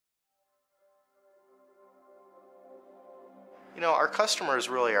Our customers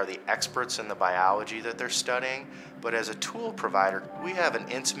really are the experts in the biology that they're studying, but as a tool provider, we have an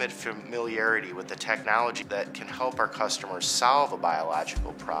intimate familiarity with the technology that can help our customers solve a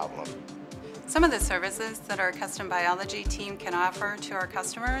biological problem. Some of the services that our custom biology team can offer to our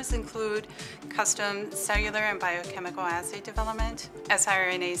customers include custom cellular and biochemical assay development,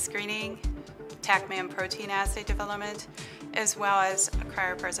 SRNA screening, TaqMan Protein Assay Development, as well as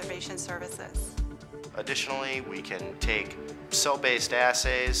cryopreservation services. Additionally, we can take cell-based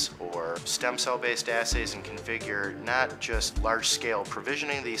assays or stem cell-based assays and configure not just large-scale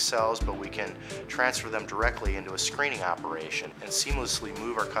provisioning of these cells, but we can transfer them directly into a screening operation and seamlessly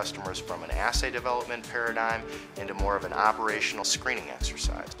move our customers from an assay development paradigm into more of an operational screening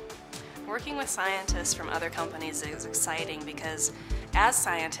exercise. Working with scientists from other companies is exciting because as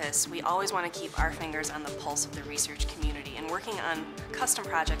scientists, we always want to keep our fingers on the pulse of the research community, and working on custom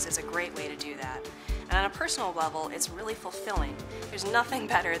projects is a great way to do that. And on a personal level, it's really fulfilling. There's nothing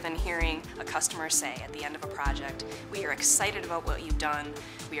better than hearing a customer say at the end of a project, we are excited about what you've done,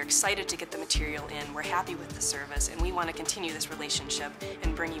 we are excited to get the material in, we're happy with the service, and we want to continue this relationship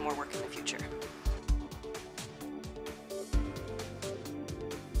and bring you more work in the future.